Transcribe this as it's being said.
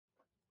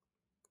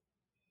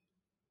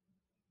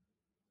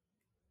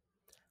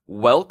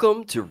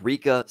Welcome to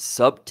Rica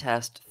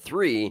Subtest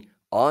 3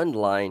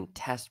 online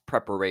test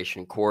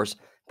preparation course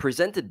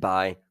presented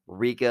by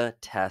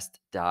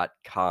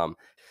ricatest.com.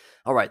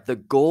 All right, the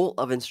goal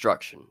of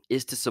instruction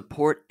is to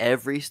support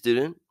every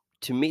student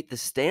to meet the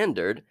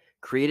standard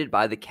created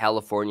by the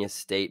California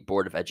State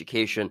Board of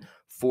Education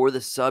for the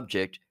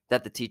subject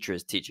that the teacher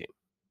is teaching.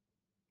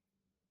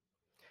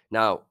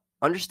 Now,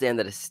 understand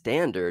that a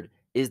standard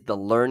is the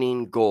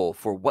learning goal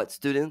for what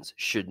students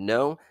should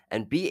know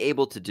and be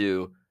able to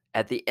do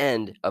at the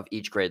end of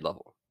each grade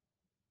level.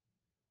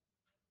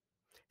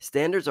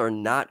 Standards are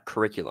not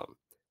curriculum,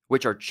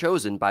 which are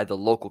chosen by the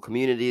local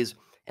communities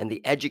and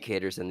the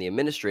educators and the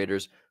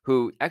administrators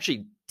who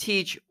actually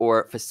teach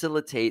or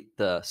facilitate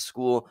the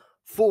school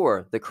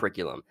for the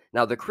curriculum.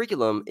 Now, the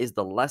curriculum is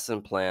the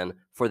lesson plan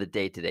for the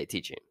day-to-day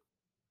teaching.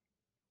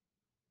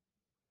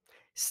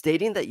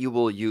 Stating that you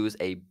will use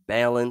a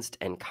balanced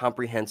and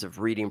comprehensive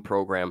reading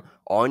program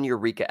on your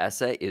Rica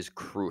essay is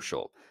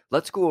crucial.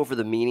 Let's go over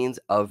the meanings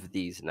of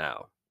these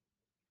now.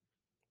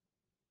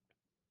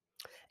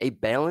 A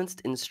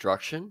balanced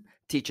instruction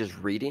teaches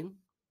reading,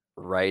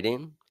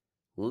 writing,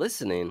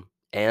 listening,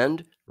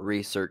 and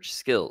research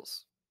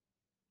skills.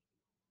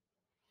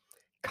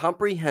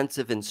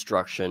 Comprehensive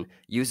instruction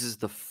uses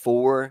the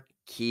four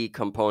key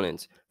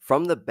components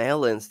from the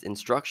balanced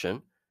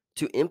instruction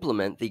to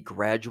implement the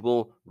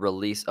gradual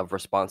release of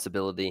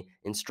responsibility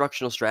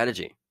instructional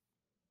strategy,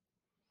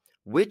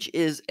 which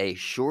is a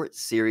short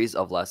series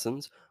of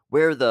lessons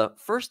where the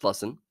first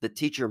lesson, the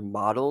teacher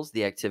models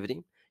the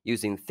activity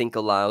using think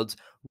alouds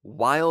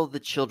while the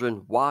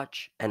children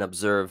watch and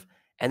observe.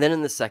 And then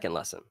in the second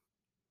lesson,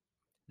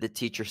 the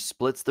teacher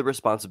splits the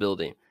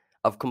responsibility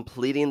of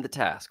completing the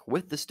task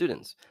with the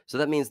students. So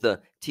that means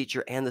the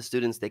teacher and the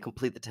students, they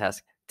complete the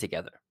task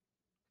together.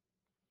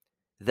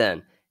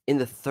 Then in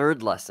the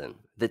third lesson,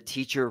 the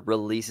teacher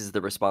releases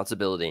the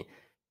responsibility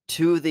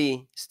to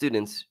the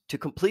students to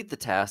complete the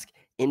task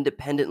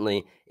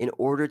independently in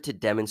order to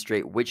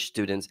demonstrate which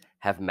students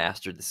have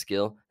mastered the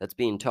skill that's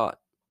being taught.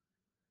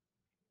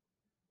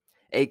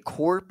 A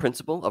core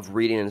principle of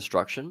reading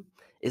instruction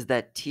is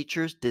that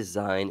teachers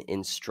design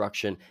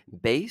instruction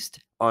based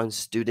on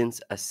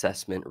students'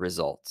 assessment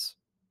results.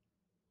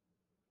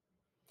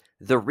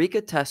 The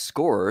Rica Test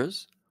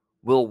scorers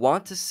will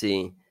want to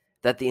see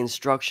that the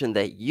instruction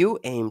that you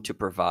aim to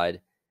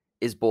provide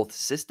is both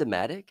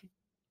systematic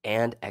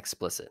and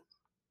explicit.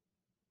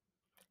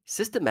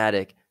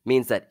 Systematic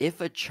means that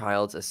if a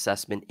child's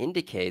assessment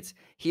indicates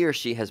he or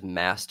she has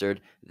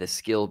mastered the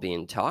skill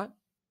being taught,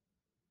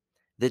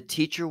 the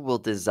teacher will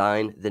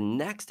design the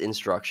next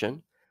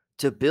instruction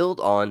to build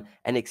on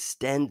and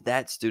extend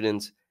that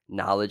student's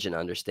knowledge and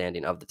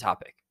understanding of the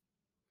topic.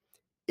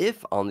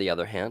 If, on the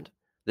other hand,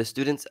 the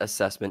student's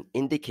assessment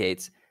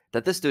indicates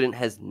that the student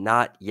has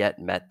not yet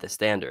met the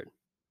standard,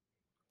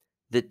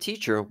 the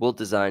teacher will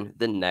design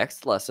the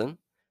next lesson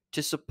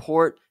to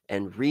support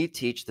and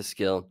reteach the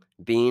skill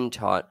being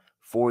taught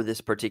for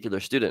this particular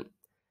student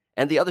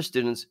and the other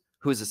students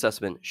whose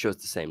assessment shows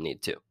the same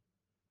need too.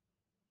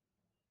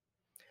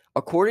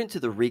 According to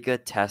the Rica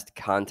Test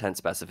content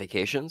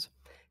specifications,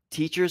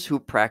 teachers who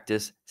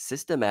practice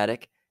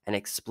systematic and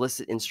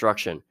explicit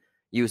instruction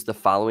use the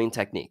following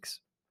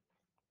techniques.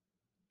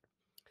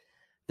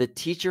 The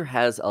teacher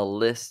has a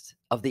list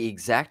of the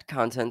exact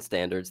content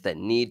standards that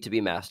need to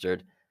be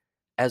mastered,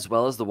 as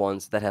well as the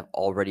ones that have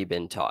already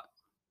been taught.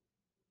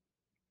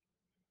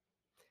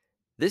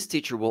 This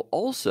teacher will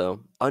also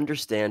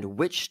understand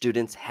which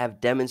students have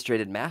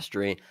demonstrated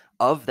mastery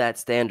of that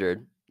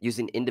standard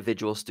using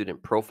individual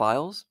student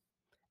profiles,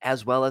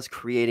 as well as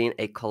creating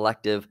a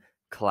collective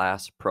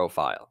class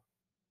profile.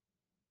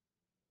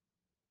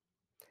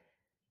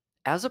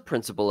 As a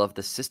principle of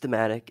the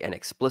systematic and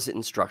explicit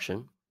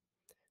instruction,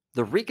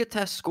 the Rica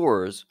Test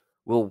scorers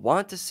will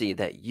want to see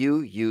that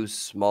you use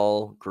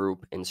small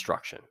group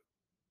instruction.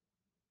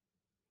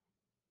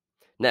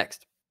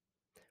 Next,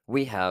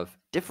 we have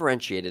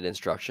differentiated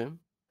instruction,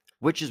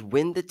 which is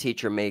when the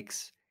teacher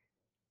makes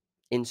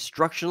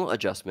instructional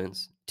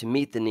adjustments to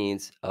meet the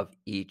needs of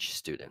each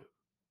student.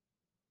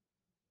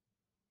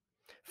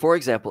 For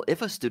example,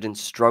 if a student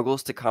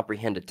struggles to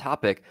comprehend a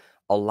topic,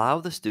 allow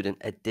the student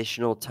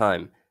additional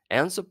time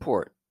and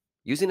support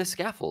using a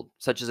scaffold,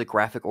 such as a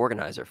graphic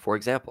organizer, for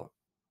example.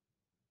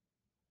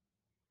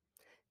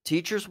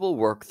 Teachers will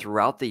work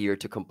throughout the year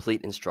to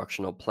complete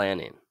instructional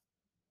planning.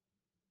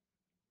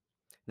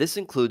 This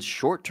includes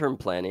short-term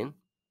planning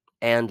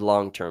and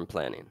long-term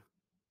planning.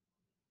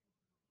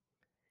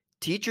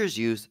 Teachers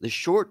use the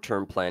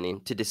short-term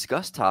planning to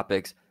discuss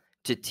topics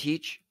to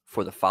teach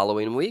for the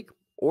following week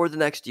or the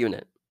next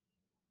unit.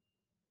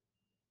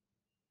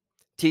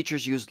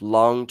 Teachers use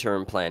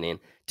long-term planning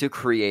to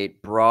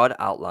create broad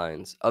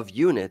outlines of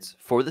units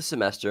for the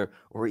semester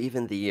or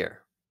even the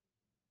year.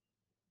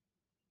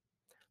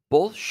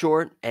 Both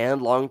short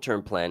and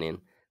long-term planning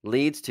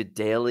leads to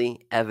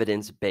daily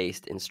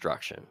evidence-based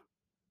instruction.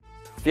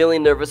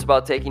 Feeling nervous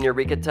about taking your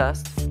Rica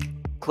test?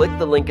 Click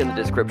the link in the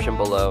description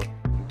below,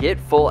 get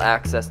full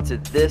access to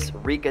this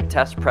Rica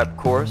Test Prep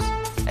course,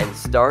 and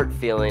start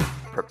feeling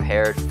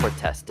prepared for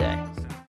test day.